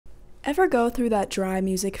Ever go through that dry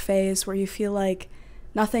music phase where you feel like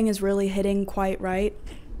nothing is really hitting quite right?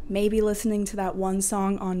 Maybe listening to that one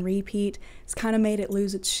song on repeat has kind of made it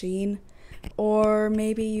lose its sheen. Or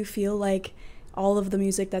maybe you feel like all of the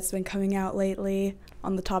music that's been coming out lately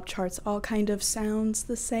on the top charts all kind of sounds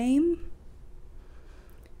the same.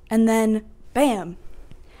 And then, bam!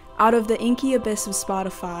 Out of the inky abyss of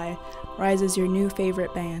Spotify rises your new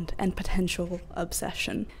favorite band and potential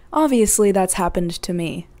obsession. Obviously, that's happened to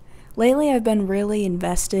me. Lately, I've been really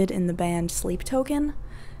invested in the band Sleep Token.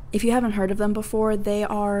 If you haven't heard of them before, they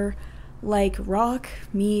are like rock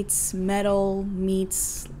meets metal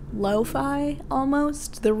meets lo-fi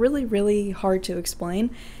almost. They're really, really hard to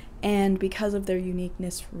explain, and because of their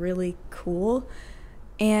uniqueness, really cool.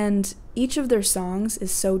 And each of their songs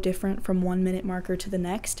is so different from 1 minute marker to the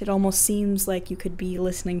next, it almost seems like you could be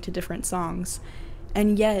listening to different songs.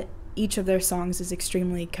 And yet, each of their songs is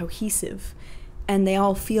extremely cohesive, and they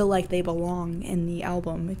all feel like they belong in the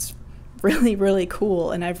album. It's really, really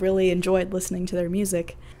cool, and I've really enjoyed listening to their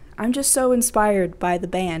music. I'm just so inspired by the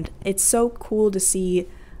band. It's so cool to see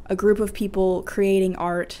a group of people creating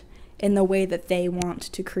art in the way that they want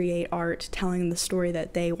to create art, telling the story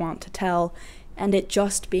that they want to tell, and it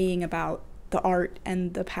just being about the art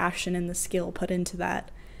and the passion and the skill put into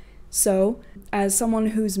that. So, as someone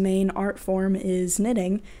whose main art form is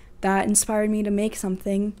knitting, that inspired me to make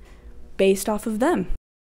something based off of them.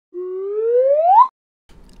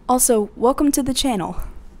 Also, welcome to the channel.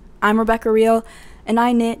 I'm Rebecca Reel, and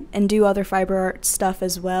I knit and do other fiber art stuff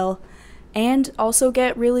as well, and also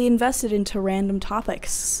get really invested into random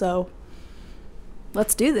topics, so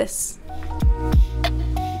let's do this.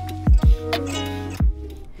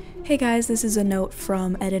 Hey guys, this is a note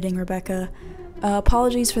from Editing Rebecca.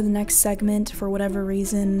 Apologies for the next segment. For whatever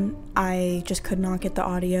reason, I just could not get the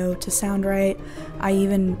audio to sound right. I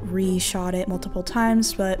even re-shot it multiple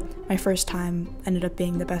times, but my first time ended up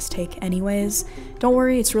being the best take anyways. Don't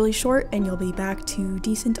worry, it's really short and you'll be back to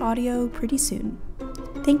decent audio pretty soon.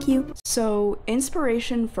 Thank you. So,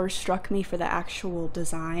 inspiration first struck me for the actual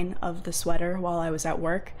design of the sweater while I was at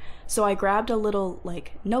work. So I grabbed a little,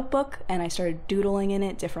 notebook and I started doodling in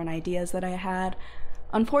it different ideas that I had.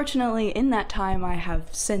 Unfortunately, in that time, I have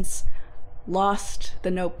since lost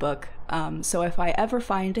the notebook, so if I ever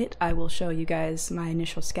find it, I will show you guys my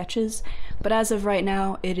initial sketches, but as of right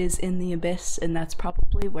now, it is in the abyss, and that's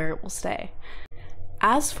probably where it will stay.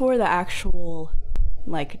 As for the actual,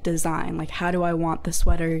 design, how do I want the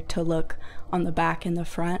sweater to look on the back and the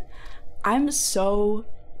front, I'm so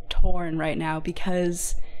torn right now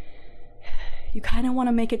because you kind of want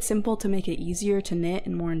to make it simple to make it easier to knit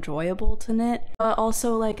and more enjoyable to knit. But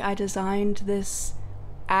also, I designed this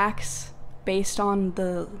axe based on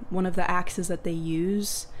one of the axes that they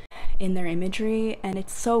use in their imagery, and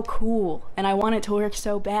it's so cool, and I want it to work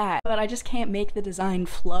so bad, but I just can't make the design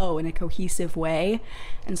flow in a cohesive way,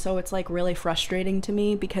 and so it's really frustrating to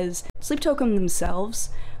me because Sleep Token themselves,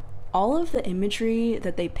 all of the imagery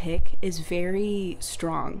that they pick is very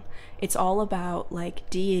strong. It's all about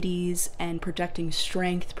deities and projecting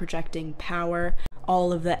strength, projecting power.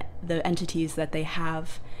 All of the entities that they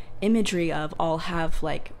have imagery of all have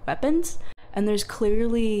weapons, and there's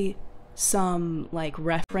clearly some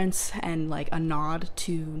reference and a nod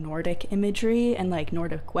to Nordic imagery and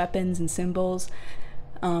Nordic weapons and symbols.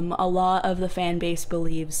 A lot of the fan base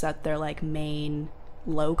believes that their main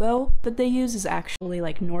logo that they use is actually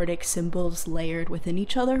Nordic symbols layered within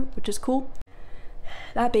each other, which is cool.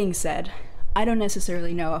 That being said, I don't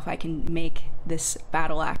necessarily know if I can make this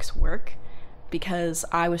battle axe work because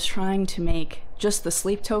I was trying to make just the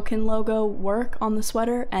Sleep Token logo work on the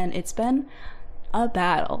sweater and it's been a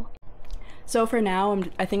battle. So for now,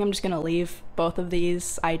 I think I'm just gonna leave both of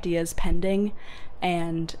these ideas pending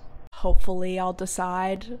and hopefully I'll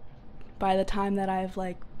decide by the time that I've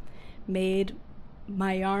made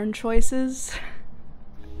my yarn choices.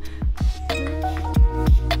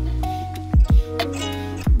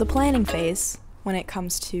 The planning phase, when it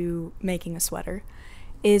comes to making a sweater,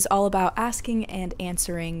 is all about asking and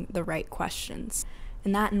answering the right questions.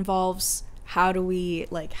 And that involves how do we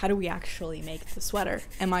actually make the sweater?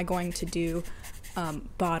 Am I going to do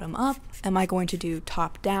bottom up? Am I going to do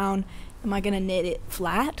top down? Am I going to knit it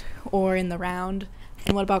flat or in the round?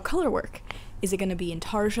 And what about color work? Is it going to be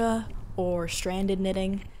intarsia or stranded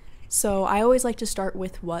knitting? So I always like to start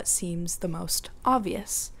with what seems the most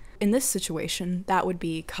obvious. In this situation, that would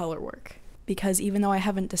be color work, because even though I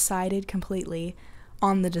haven't decided completely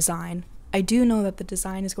on the design, I do know that the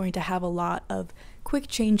design is going to have a lot of quick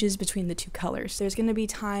changes between the two colors. There's going to be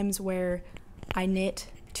times where I knit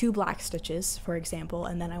 2 black stitches, for example,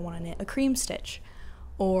 and then I want to knit a cream stitch,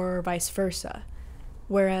 or vice versa.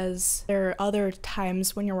 Whereas there are other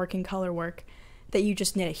times when you're working color work that you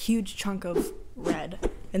just knit a huge chunk of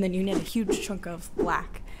red, and then you knit a huge chunk of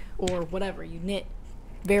black, or whatever. You knit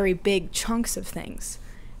very big chunks of things,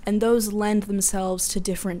 and those lend themselves to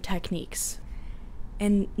different techniques.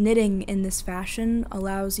 And knitting in this fashion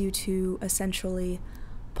allows you to essentially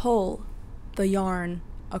pull the yarn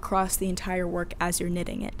across the entire work as you're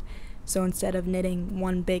knitting it. So instead of knitting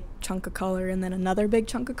one big chunk of color and then another big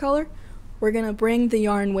chunk of color, we're going to bring the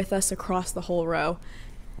yarn with us across the whole row.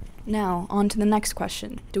 Now, on to the next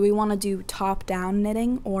question. Do we want to do top-down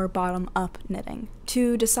knitting or bottom-up knitting?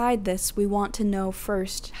 To decide this, we want to know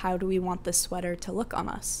first, how do we want the sweater to look on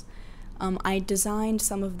us? I designed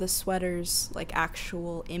some of the sweater's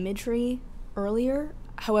actual imagery earlier.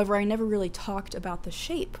 However, I never really talked about the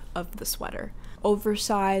shape of the sweater.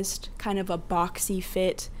 Oversized, kind of a boxy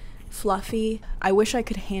fit, fluffy. I wish I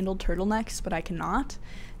could handle turtlenecks, but I cannot.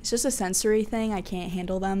 It's just a sensory thing, I can't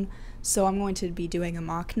handle them. So I'm going to be doing a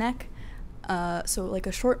mock neck. So like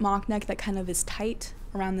a short mock neck that kind of is tight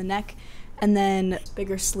around the neck, and then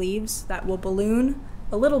bigger sleeves that will balloon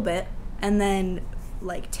a little bit, and then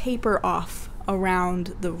taper off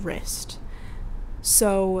around the wrist.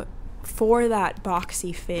 So for that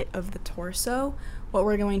boxy fit of the torso, what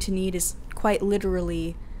we're going to need is quite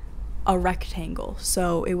literally a rectangle.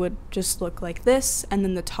 So it would just look like this, and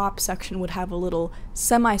then the top section would have a little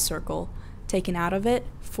semicircle taken out of it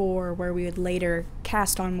for where we would later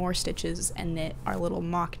cast on more stitches and knit our little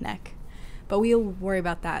mock neck. But we'll worry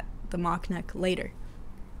about that, the mock neck, later.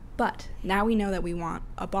 But now we know that we want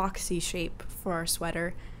a boxy shape for our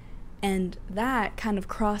sweater, and that kind of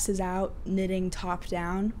crosses out knitting top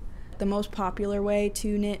down. The most popular way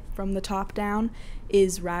to knit from the top down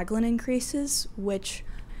is raglan increases, which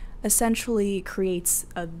essentially creates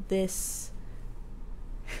this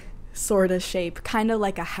sort of shape, kind of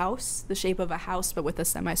like a house, the shape of a house, but with a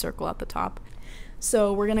semicircle at the top.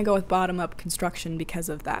 So we're gonna go with bottom-up construction because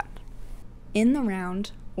of that. In the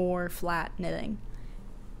round or flat knitting,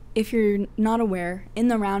 if you're not aware, in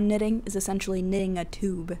the round knitting is essentially knitting a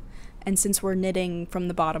tube, and since we're knitting from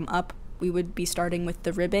the bottom up, we would be starting with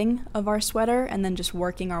the ribbing of our sweater and then just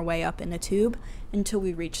working our way up in a tube until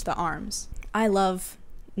we reach the arms. I love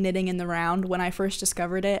knitting in the round. When I first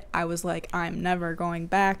discovered it, I was like, I'm never going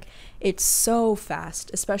back. It's so fast,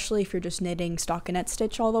 especially if you're just knitting stockinette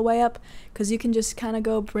stitch all the way up, because you can just kind of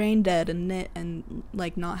go brain dead and knit and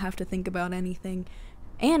not have to think about anything.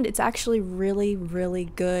 And it's actually really, really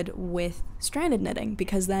good with stranded knitting,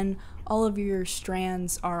 because then all of your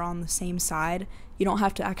strands are on the same side. You don't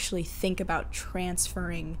have to actually think about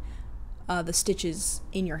transferring the stitches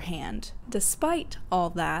in your hand. Despite all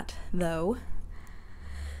that, though,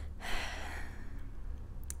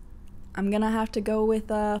 I'm gonna have to go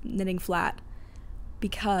with knitting flat,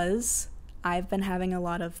 because I've been having a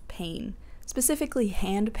lot of pain, specifically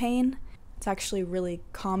hand pain. It's actually really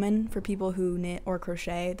common for people who knit or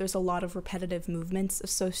crochet. There's a lot of repetitive movements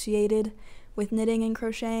associated with knitting and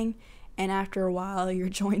crocheting, and after a while your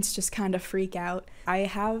joints just kind of freak out. I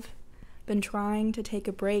have been trying to take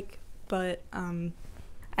a break, but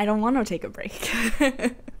I don't want to take a break.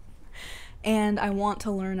 And I want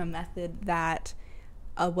to learn a method that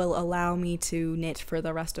will allow me to knit for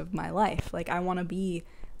the rest of my life. I want to be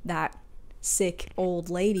that sick old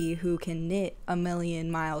lady who can knit 1,000,000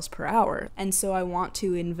 miles per hour. And so I want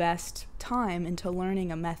to invest time into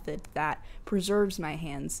learning a method that preserves my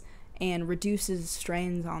hands and reduces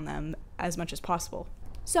strains on them as much as possible.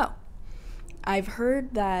 So I've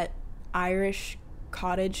heard that Irish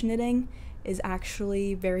cottage knitting is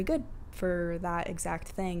actually very good for that exact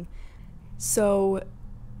thing. So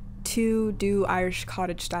to do Irish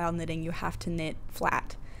cottage style knitting, you have to knit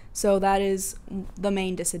flat. So that is the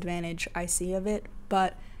main disadvantage I see of it.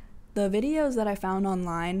 But the videos that I found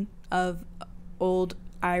online of old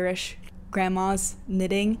Irish grandmas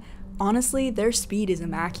knitting, honestly, their speed is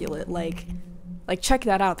immaculate. Like check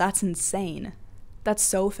that out. That's insane. That's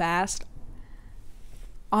so fast.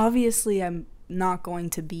 Obviously, I'm not going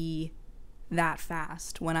to be that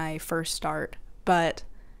fast when I first start, but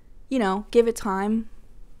give it time.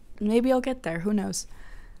 Maybe I'll get there. Who knows?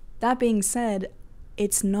 That being said,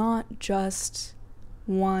 it's not just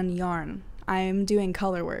one yarn. I'm doing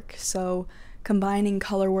color work, so combining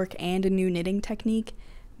color work and a new knitting technique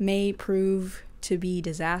may prove to be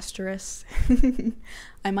disastrous.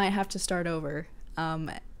 I might have to start over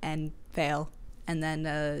and fail, and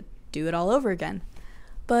then do it all over again.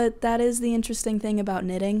 But that is the interesting thing about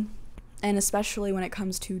knitting, and especially when it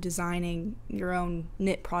comes to designing your own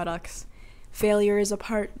knit products. Failure is a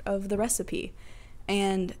part of the recipe.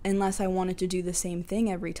 And unless I wanted to do the same thing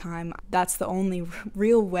every time, that's the only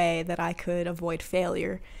real way that I could avoid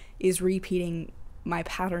failure, is repeating my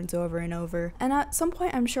patterns over and over. And at some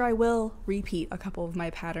point, I'm sure I will repeat a couple of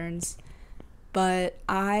my patterns, but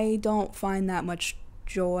I don't find that much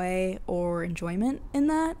joy or enjoyment in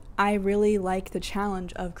that. I really like the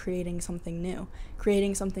challenge of creating something new,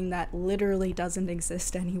 creating something that literally doesn't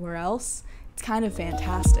exist anywhere else. It's kind of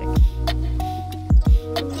fantastic.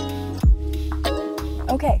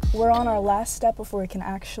 Okay, we're on our last step before we can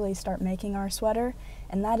actually start making our sweater,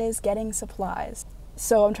 and that is getting supplies.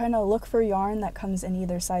 So I'm trying to look for yarn that comes in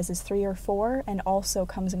either sizes 3 or 4 and also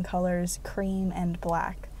comes in colors cream and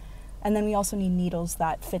black. And then we also need needles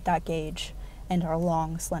that fit that gauge and are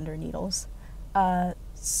long, slender needles.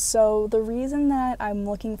 So the reason that I'm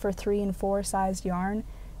looking for 3 and 4 sized yarn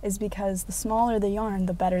is because the smaller the yarn,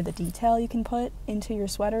 the better the detail you can put into your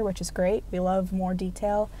sweater, which is great. We love more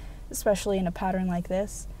detail, especially in a pattern like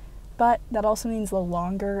this. But that also means the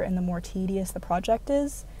longer and the more tedious the project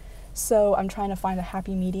is. So I'm trying to find a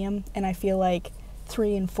happy medium, and I feel like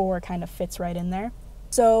 3 and 4 kind of fits right in there.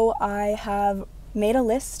 So I have made a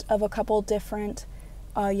list of a couple different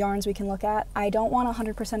yarns we can look at. I don't want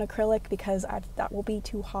 100% acrylic because that will be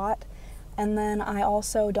too hot. And then I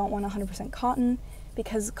also don't want 100% cotton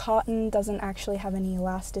because cotton doesn't actually have any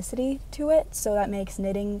elasticity to it, so that makes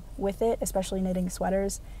knitting with it, especially knitting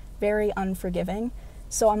sweaters, very unforgiving.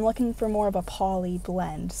 So I'm looking for more of a poly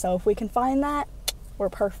blend. So if we can find that, we're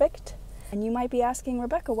perfect. And you might be asking,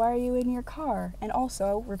 Rebecca, why are you in your car? And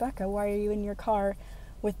also, Rebecca, why are you in your car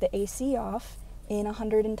with the AC off in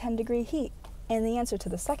 110-degree heat? And the answer to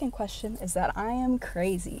the second question is that I am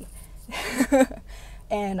crazy.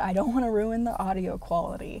 And I don't want to ruin the audio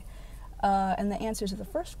quality. And the answer to the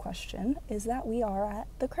first question is that we are at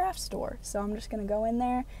the craft store. So I'm just going to go in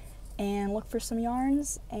there and look for some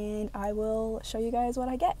yarns, and I will show you guys what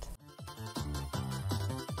I get.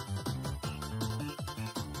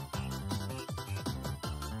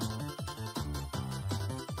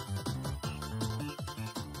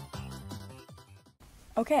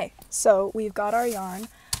 Okay, so we've got our yarn.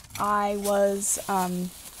 I was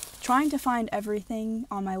trying to find everything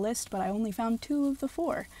on my list, but I only found 2 of the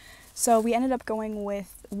 4. So we ended up going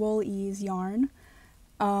with Wool Ease yarn.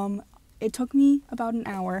 It took me about an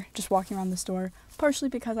hour just walking around the store, partially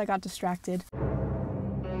because I got distracted.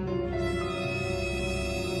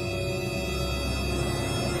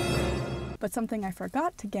 But something I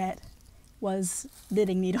forgot to get was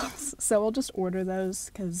knitting needles. So we'll just order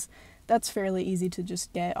those because that's fairly easy to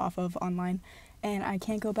just get off of online. And I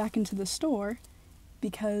can't go back into the store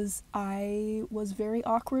because I was very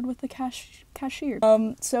awkward with the cashier.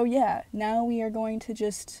 So yeah, now we are going to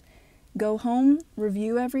just go home,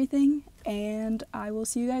 review everything, and I will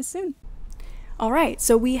see you guys soon. Alright,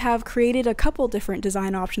 so we have created a couple different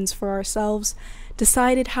design options for ourselves,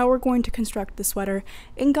 decided how we're going to construct the sweater,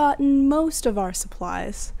 and gotten most of our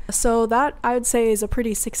supplies. So that, I would say, is a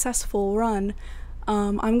pretty successful run.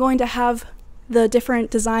 I'm going to have the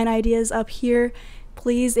different design ideas up here.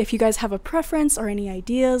 Please, if you guys have a preference or any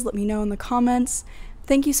ideas, let me know in the comments.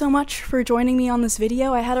 Thank you so much for joining me on this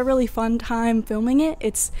video. I had a really fun time filming it.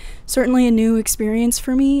 It's certainly a new experience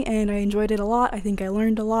for me, and I enjoyed it a lot. I think I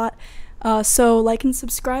learned a lot. So like and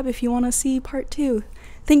subscribe if you want to see part 2.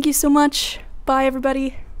 Thank you so much. Bye,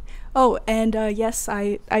 everybody. Oh, and yes,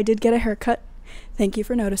 I did get a haircut. Thank you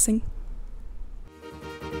for noticing.